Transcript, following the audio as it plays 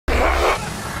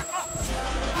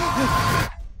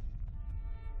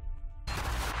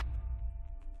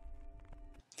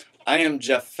I am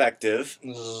Jephektev.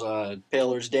 This is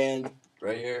Palehorse Dan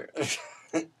right here.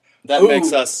 That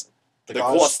makes us the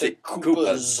Caustic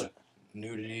Koopaz. Koopaz.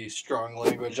 Nudity, strong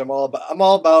language. I'm all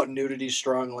about nudity,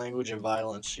 strong language, and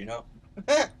violence. You know.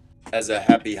 As a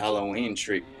happy Halloween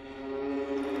treat.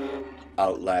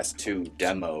 Outlast 2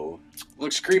 demo.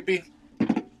 Looks creepy.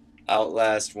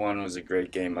 Outlast 1 was a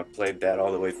great game. I played that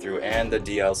all the way through, and the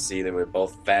DLC. They were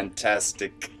both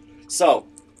fantastic. So,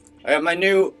 I have my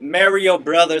new Mario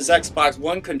Brothers Xbox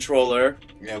One controller.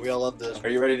 Yeah, we all love this. Are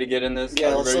you ready to get in this?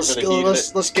 Yeah, let's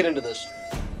get into this.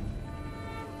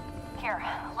 Here,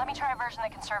 let me try a version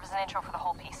that can serve as an intro for the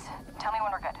whole piece. Tell me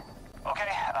when we're good. Okay,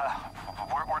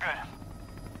 we're good.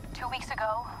 2 weeks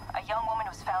ago, a young woman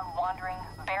was found wandering,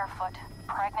 barefoot,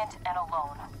 pregnant, and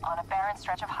alone on a barren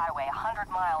stretch of highway 100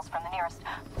 miles from the nearest...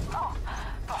 Oh,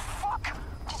 the fuck?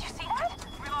 Did you see that?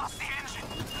 We lost the engine.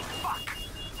 Fuck.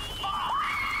 Fuck.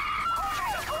 Oh,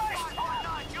 Jesus Christ. Oh, no,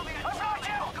 kill me. I'm not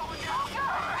you. Going down.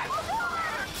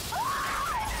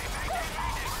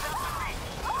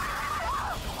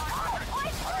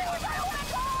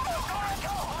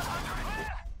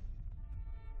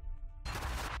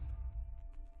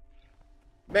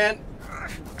 Man,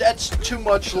 that's too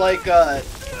much like,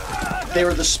 they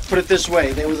were the, put it this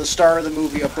way, they were the star of the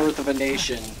movie A Birth of a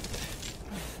Nation.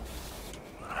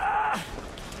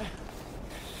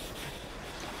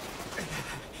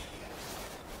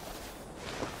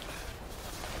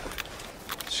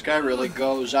 This guy really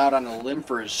goes out on a limb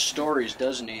for his stories,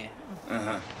 doesn't he?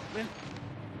 Uh-huh.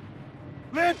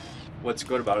 Lynn! What's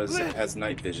good about it is it has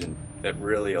night vision that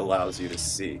really allows you to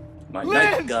see. My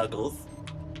Lynn! night goggles.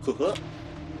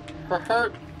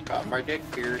 Got my dick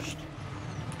pierced.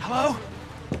 Hello?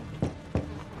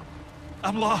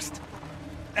 I'm lost.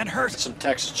 And hurt. Some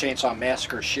Texas Chainsaw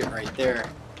Massacre shit right there.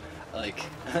 Like,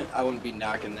 I wouldn't be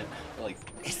knocking it. Like,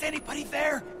 Is anybody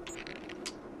there?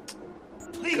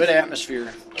 Please. good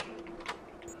atmosphere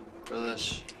for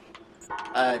this.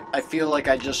 I feel like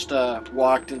I just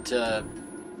walked into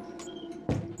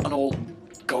an old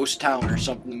ghost town or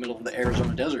something in the middle of the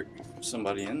Arizona desert.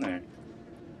 Somebody in there.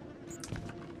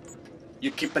 You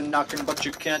keep a knocking, but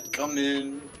you can't come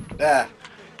in. Ah,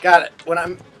 got it. When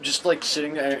I'm just like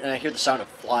sitting there and I hear the sound of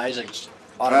flies, I just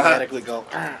automatically go.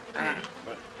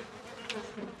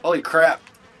 Holy crap!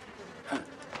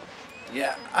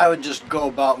 Yeah, I would just go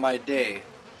about my day.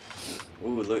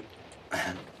 Ooh, look.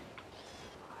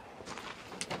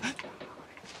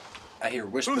 I hear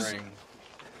whispering.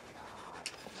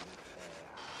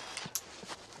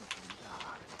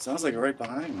 Sounds like right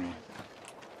behind me.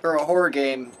 For a horror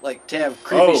game, like to have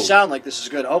creepy sound like this is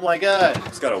good. Oh my god!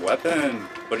 He's got a weapon,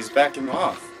 but he's backing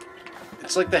off.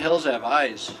 It's like the hills have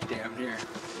eyes. Damn near.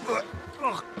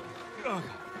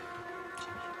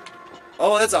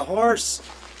 Oh, that's a horse.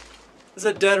 That's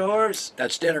a dead horse.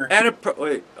 That's dinner. And a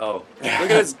wait. Oh, look at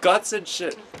his guts and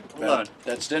shit. Hold on.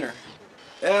 That's dinner.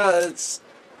 Yeah, it's.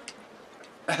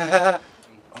 Oh,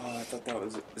 I thought that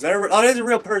was. Is that a? Oh, that's a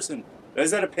real person.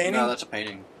 Is that a painting? No, that's a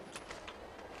painting.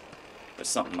 There's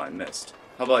something I missed.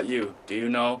 How about you? Do you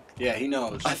know? Yeah, he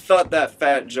knows. I thought that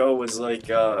Fat Joe was like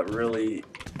really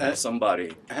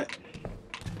somebody.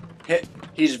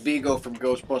 He's Vigo from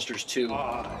Ghostbusters 2.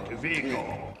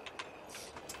 Vigo.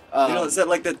 You know, is that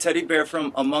like the teddy bear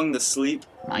from Among the Sleep?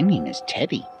 My name is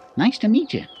Teddy. Nice to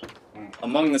meet you.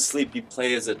 Among the Sleep, you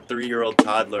play as a 3-year-old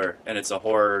toddler, and it's a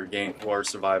horror game, horror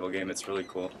survival game. It's really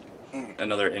cool.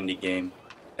 Another indie game.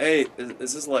 Hey,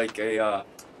 is this like a oh,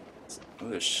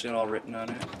 there's shit all written on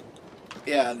it.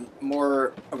 Yeah,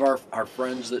 more of our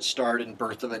friends that starred in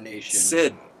Birth of a Nation.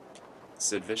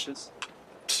 Sid Vicious.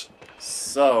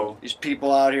 So These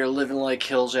people out here living like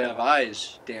hills have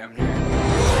eyes. Damn near.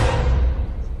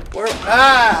 Where?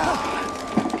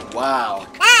 Ah! Wow.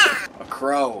 A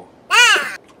crow.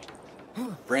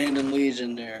 Brandon Lee's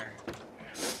in there.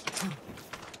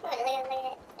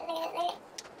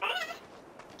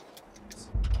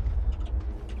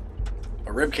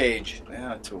 A rib cage.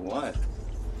 yeah, to what?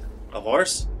 A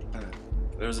horse?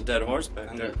 There's a dead horse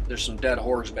back there. There's some dead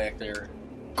whores back there.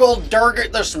 Gold darn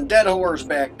it, there's some dead whores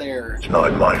back there. It's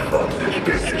not my fault this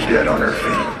bitch is dead on her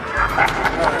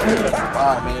feet.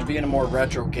 Wow, man, being a more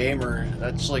retro gamer,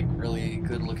 that's like really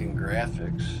good looking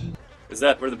graphics. Is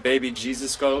that where the baby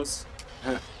Jesus goes?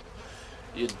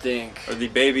 You'd think. Or the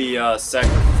baby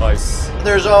sacrifice?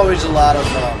 There's always a lot of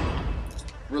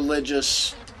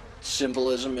religious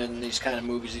symbolism in these kind of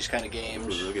movies, these kind of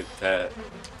games. Ooh, look at that.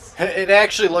 It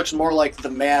actually looks more like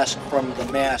The Mask from The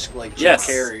Mask, like Jim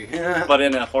Carrey. But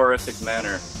in a horrific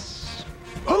manner.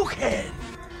 Okay.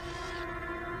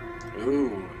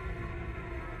 Ooh.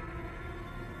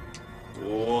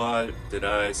 What did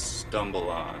I stumble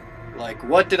on? Like,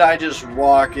 what did I just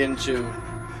walk into?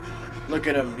 Look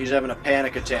at him. He's having a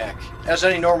panic attack. As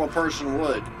any normal person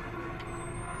would.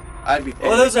 I'd be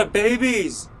Oh, those are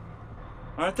babies!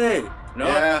 Aren't they? No?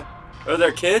 Yeah. Or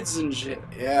they're kids and shit.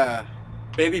 Yeah.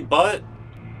 Baby butt.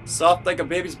 Soft like a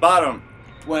baby's bottom.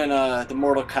 When the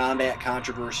Mortal Kombat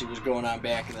controversy was going on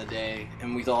back in the day,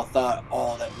 and we all thought,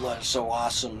 oh, that blood is so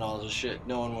awesome and all this shit,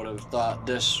 no one would have thought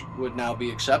this would now be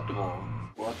acceptable.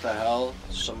 What the hell?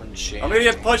 Someone shamed. I'm gonna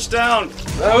get pushed down!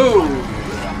 Oh!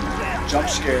 Jump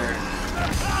scare.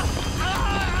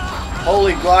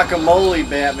 Holy guacamole,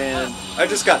 Batman. I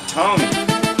just got tongue.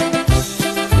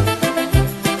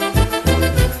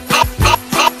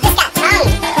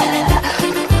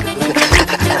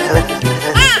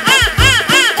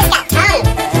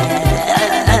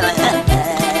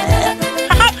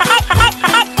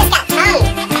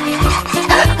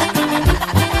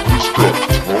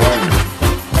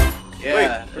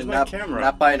 Camera.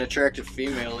 Not by an attractive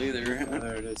female either. Oh,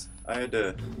 there it is. I had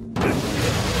to.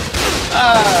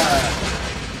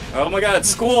 Ah! Oh my god, it's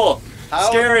school!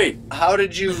 Scary! How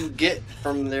did you get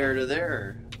from there to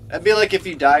there? That'd be like if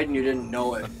you died and you didn't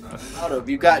know it.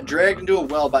 You got dragged into a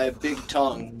well by a big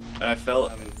tongue. And I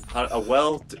fell. A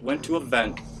well went to a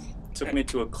vent. Took me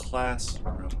to a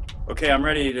classroom. Okay, I'm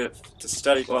ready to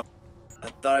study. Well, I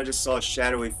thought I just saw a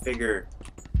shadowy figure.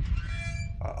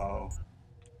 Uh-oh.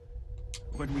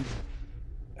 When we...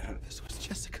 This was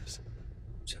Jessica's.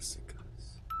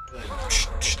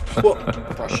 Whoa.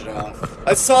 Brush it off.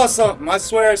 I saw something. I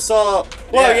swear I saw...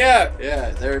 Whoa, yeah.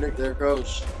 Yeah, there it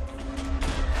goes.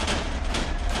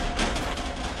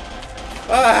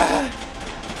 Ah.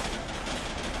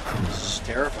 This is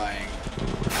terrifying.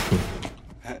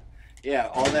 Yeah,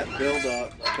 all that build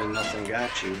up and nothing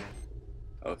got you.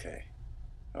 Okay.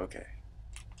 Okay.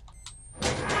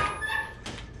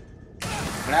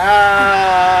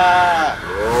 Ah!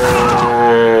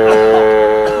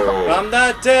 I'm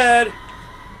not dead.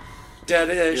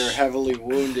 Dead-ish. You're heavily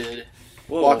wounded.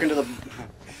 Whoa. Walk into the...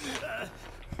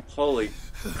 Holy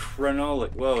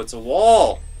cranoli. Whoa, it's a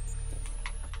wall.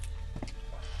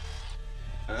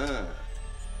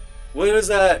 What is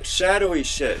that shadowy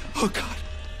shit? Oh god.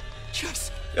 Yes.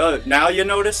 Oh, now you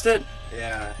noticed it?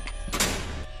 Yeah. I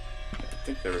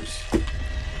think there was...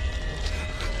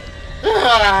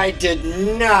 I did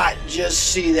not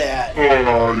just see that.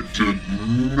 I did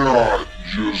not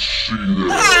just see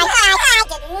that. I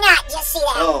did not just see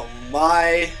that. Oh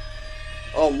my.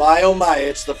 Oh my, oh my,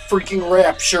 it's the freaking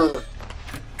rapture.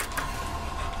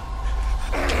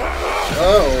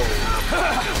 Oh.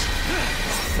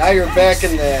 Now you're back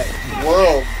in that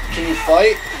world. Can you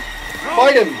fight?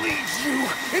 Fight him! Leaves you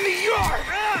in the yard.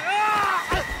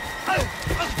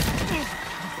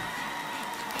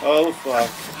 Oh, fuck.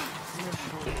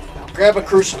 Grab a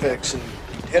crucifix and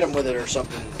hit him with it or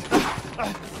something.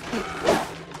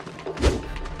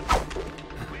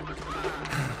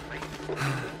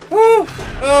 Woo!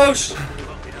 Oh,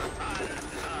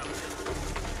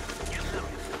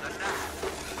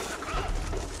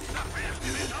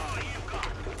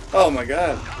 oh my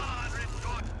god.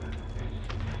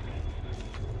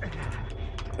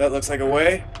 That looks like a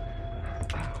way.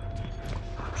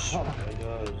 It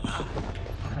does.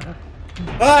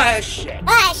 Ah, shit.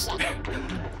 Ah, shit.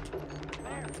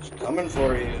 It's coming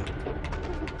for you.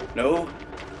 No.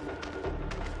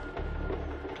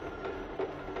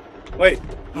 Wait,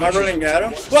 am I running at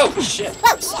him? Whoa, shit.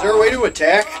 Is there a way to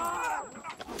attack?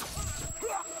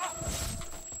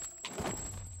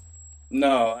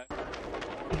 No.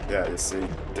 Yeah, you see,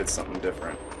 did something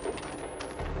different.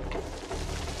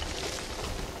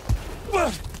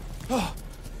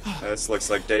 This looks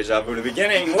like deja vu to the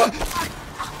beginning. What?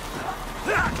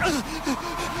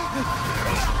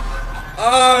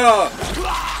 Oh!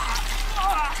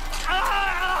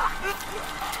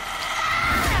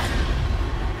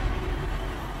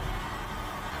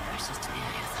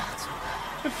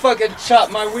 I fucking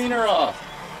chopped my wiener off.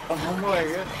 Oh my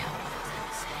god.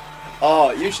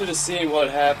 Oh, you should have seen what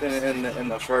happened in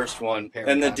the first one.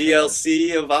 In the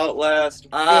DLC of Outlast.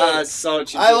 Ah, so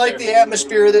what you I did like there. the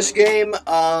atmosphere of this game.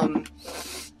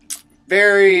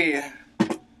 Very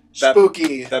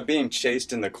spooky. That being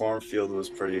chased in the cornfield was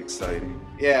pretty exciting.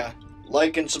 Yeah.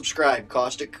 Like and subscribe.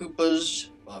 Caustic Koopaz.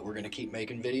 We're going to keep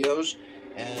making videos.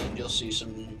 And you'll see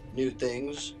some new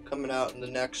things coming out in the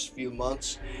next few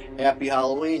months. Happy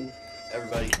Halloween,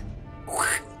 everybody.